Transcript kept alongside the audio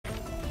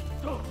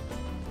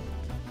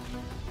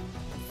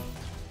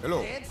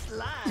Hello. Let's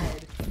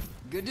slide.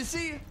 Good to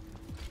see you.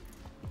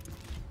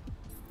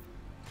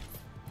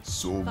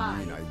 So mean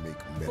I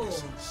make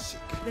medicine 4, sick.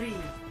 3,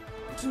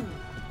 2,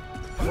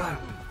 1.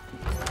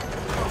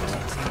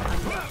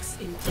 Unlocks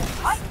in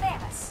What's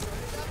famous?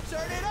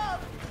 Turn it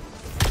up.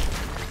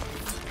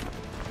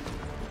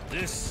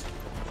 This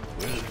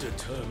will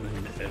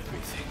determine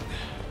everything.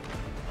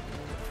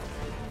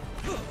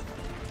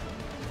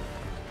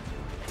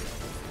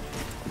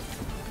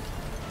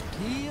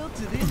 Heel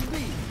to this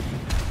beat.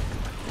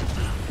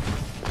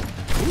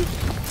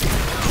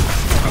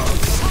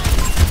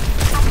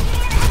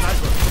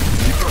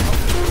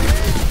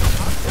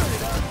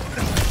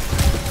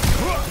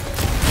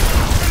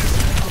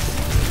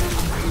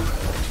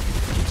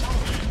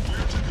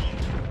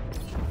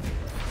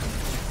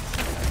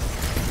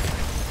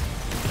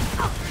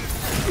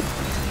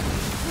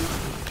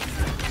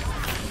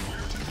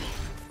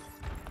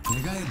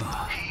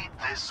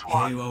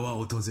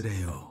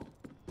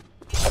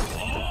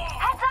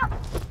 Heads up!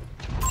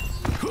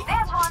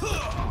 There's one!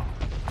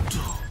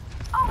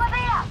 Over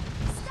there!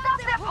 Stop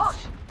their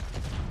push!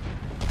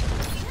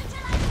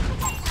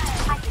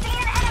 I see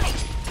an enemy!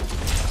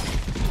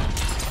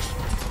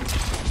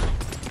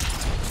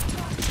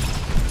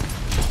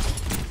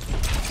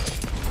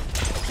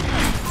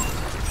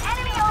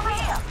 Enemy over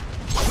here!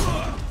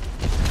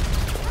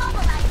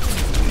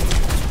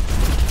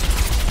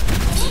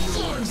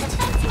 Initiating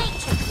defense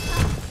matrix!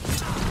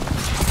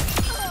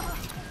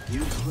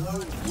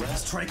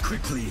 Strike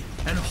quickly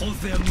and hold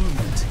their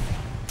movement.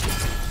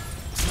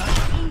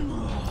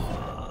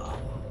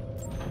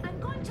 I'm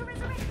going to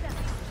resurrect them!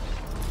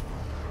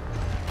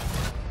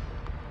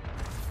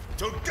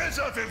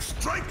 Together then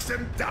strike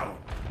them down!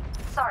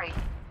 Sorry.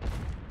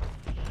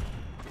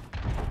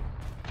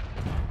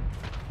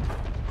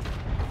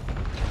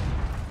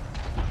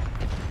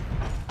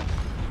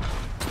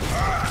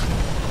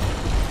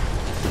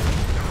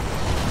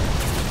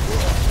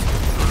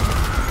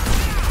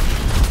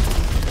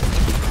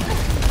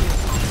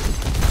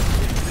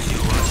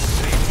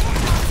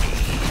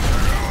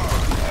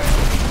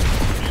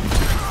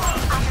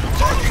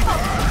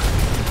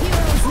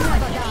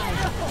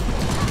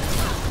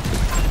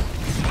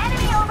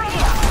 Enemy over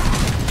here!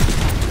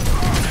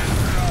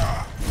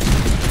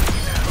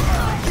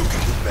 You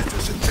can do better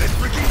than that,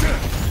 Brigitte!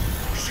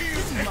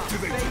 Shield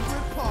activated!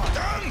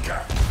 Danke!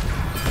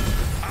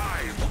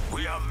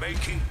 We are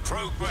making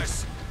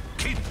progress.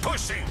 Keep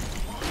pushing.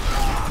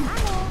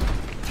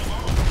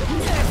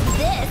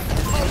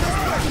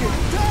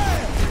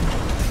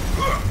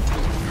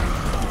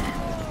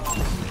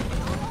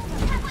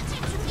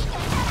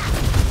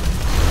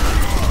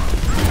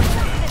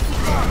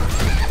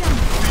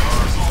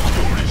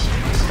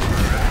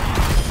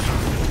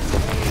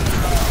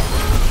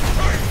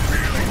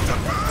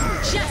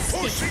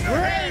 Justice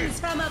reigns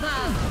from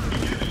above!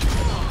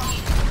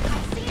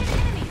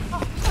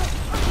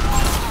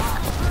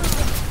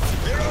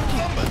 They're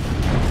outnumbered!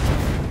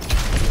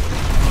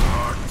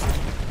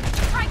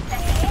 Right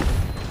there!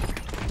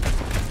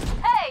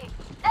 Hey!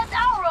 That's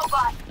our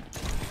robot!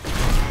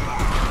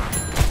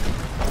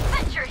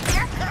 Venture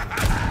here!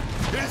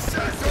 Is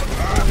that what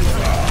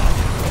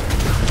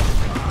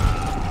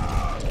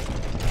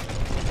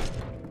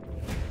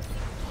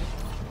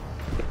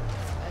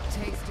A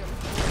taste of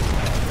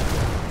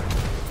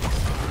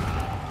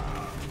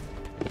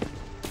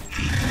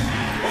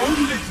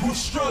Only through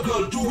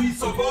struggle do we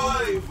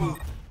survive!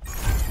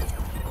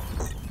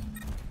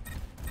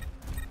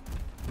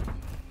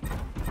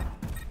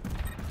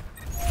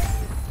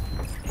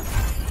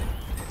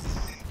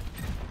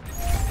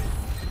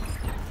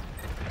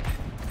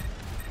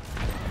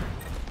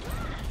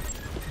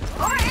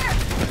 Over here!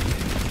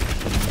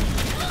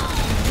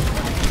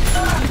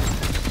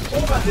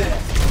 Over there!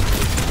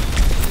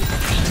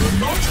 Do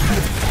not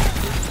move!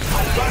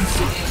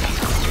 Advancing!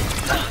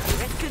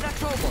 rescue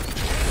that robot.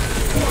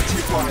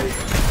 Fortified!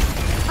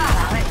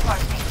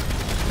 Reinforcing.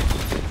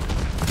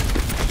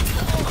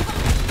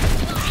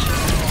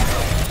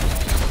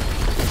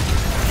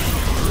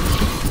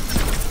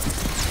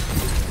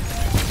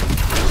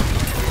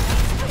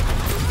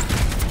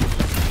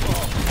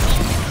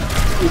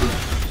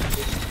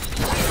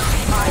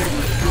 I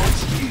will not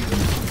yield!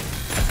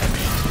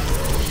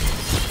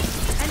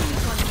 Enemy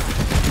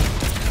contact.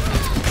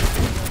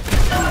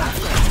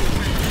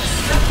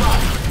 Step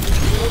back!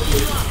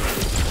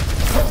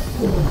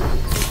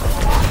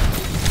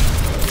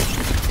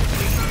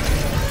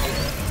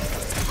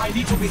 I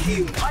need to be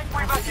healed.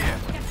 Right back here.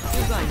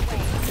 You're going.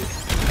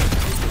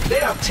 They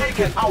have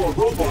taken our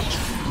robot.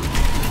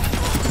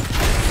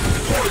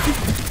 Forty.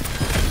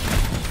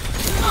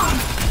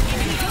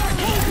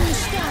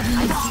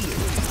 I see it.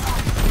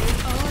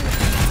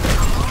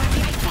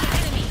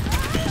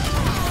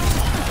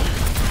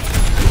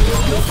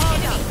 You're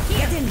powered up.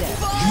 Get in there.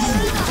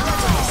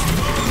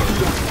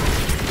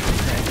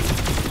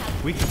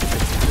 We can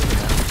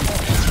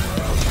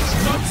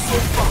Not so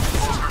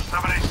fast.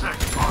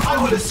 76. I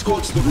will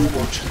escort the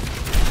robot.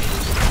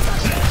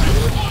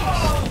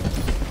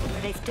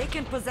 They've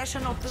taken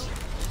possession of the...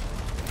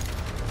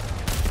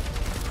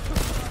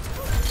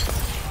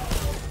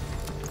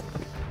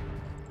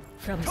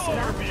 From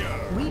scrap,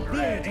 we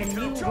build a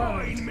new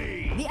world.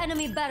 me! The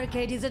enemy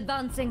barricade is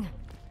advancing.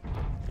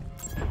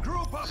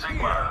 Group up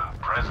Sigma,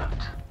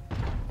 present.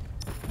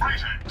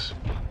 Greetings.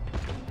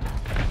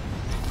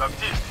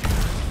 Baptiste.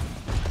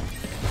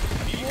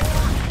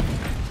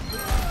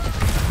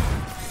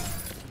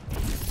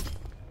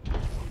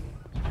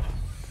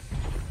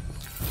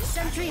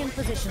 Sentry in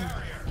position.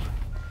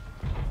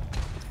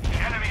 The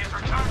enemy is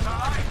returned to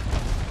life.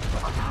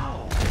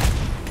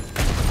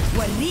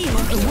 Walim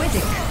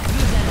Widdick.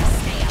 You better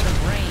stay out of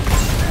range.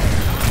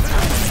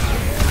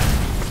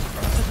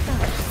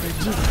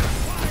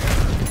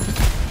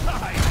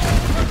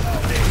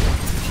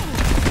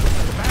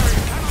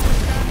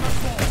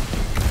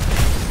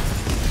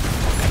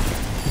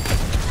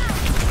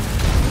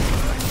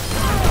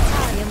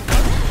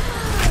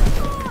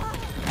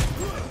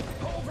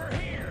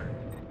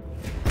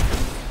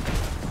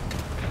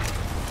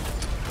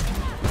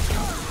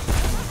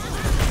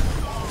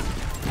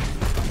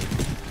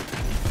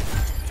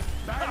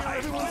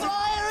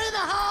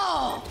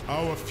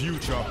 Our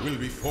future will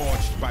be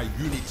forged by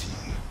unity.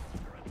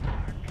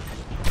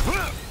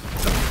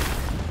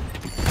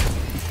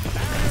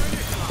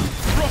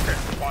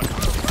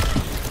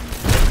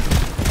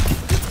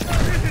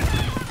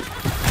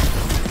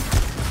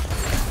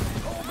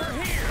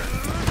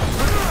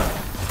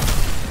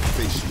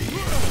 Face me.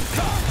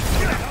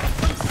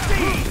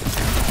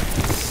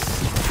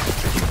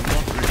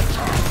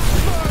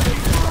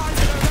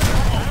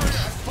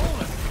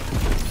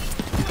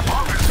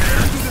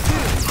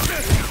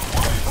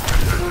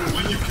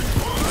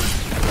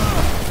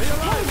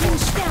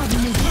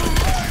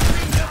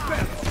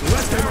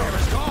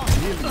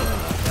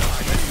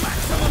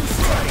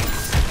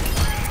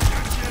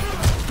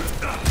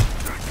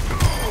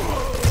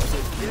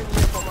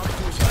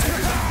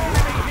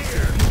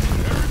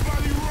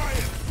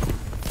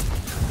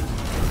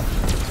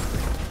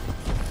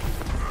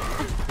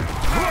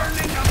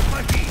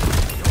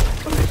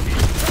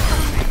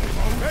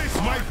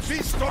 My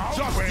fist of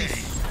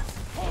justice!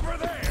 Over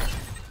there!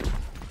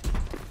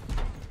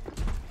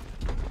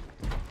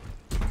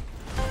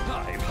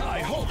 I've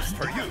high hopes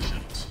for you.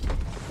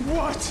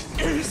 What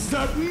is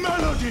that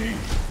melody?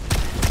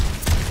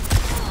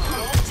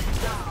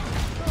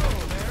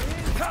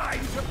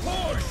 Time to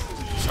push!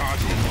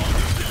 Charging.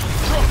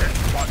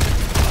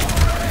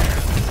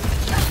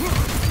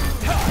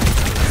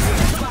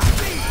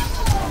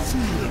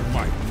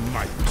 My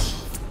might.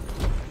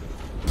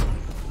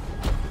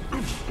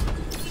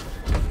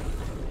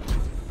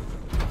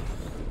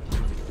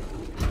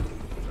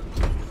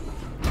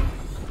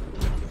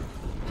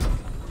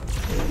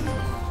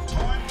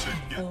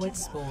 Forward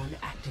spawn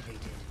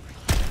activated.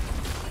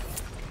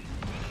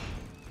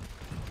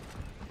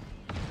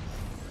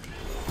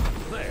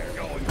 They're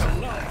going to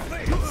love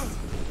this!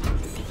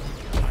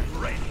 I'm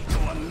ready to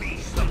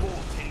unleash the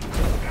molting.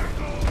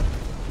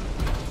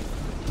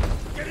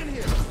 Get in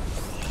here!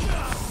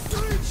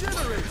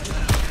 Regenerate!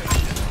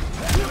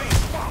 Enemy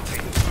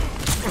spotting!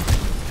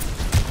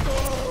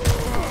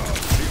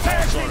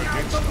 Passing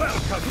out the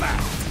welcome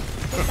mat!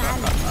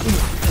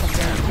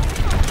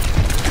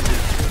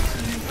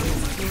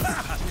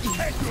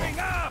 Catching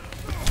up!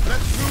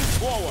 Let's move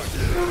forward.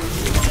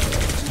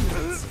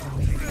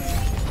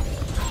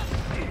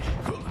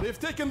 They've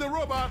taken the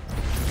robot.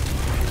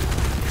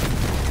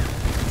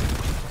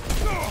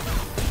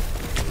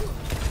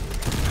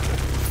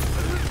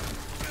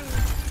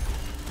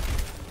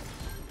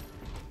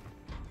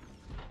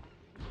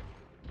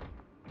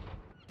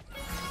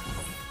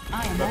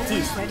 I am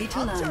always ready to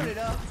learn.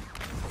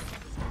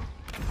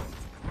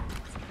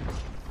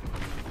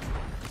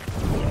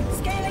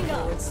 Scaling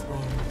up.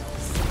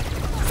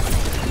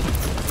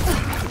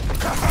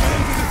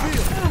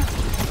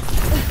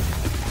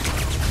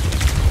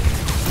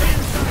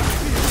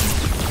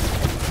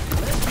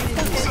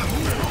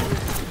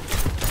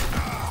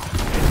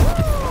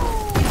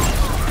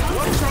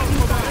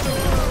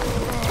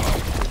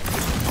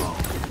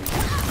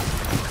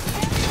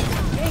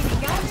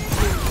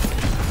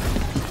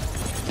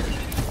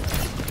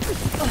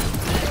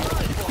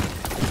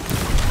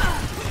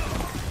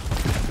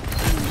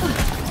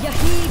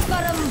 यही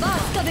परम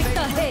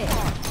वास्तविकता है।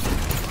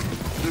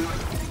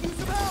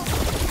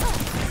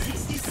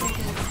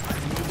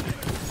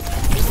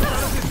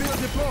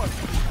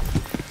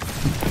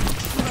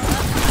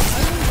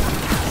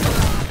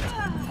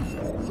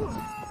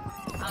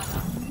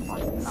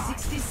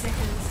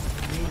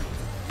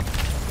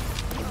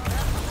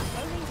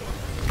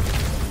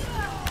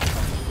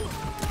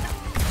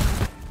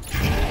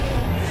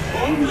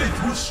 Only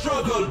through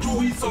struggle do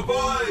we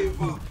survive.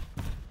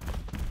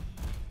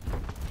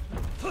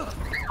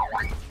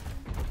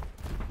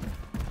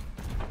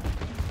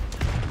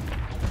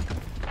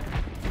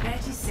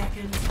 30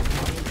 seconds.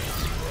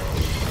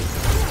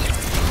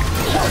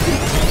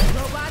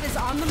 Robot is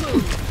on the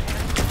move.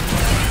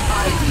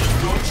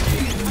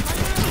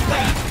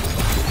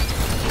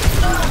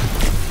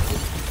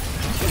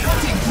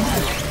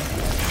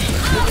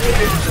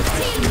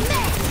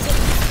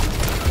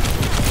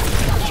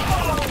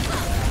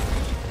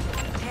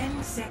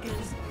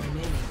 Seconds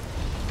remaining.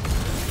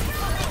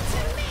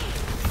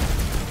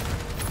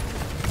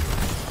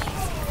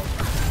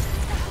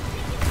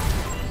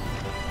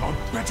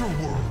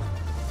 world.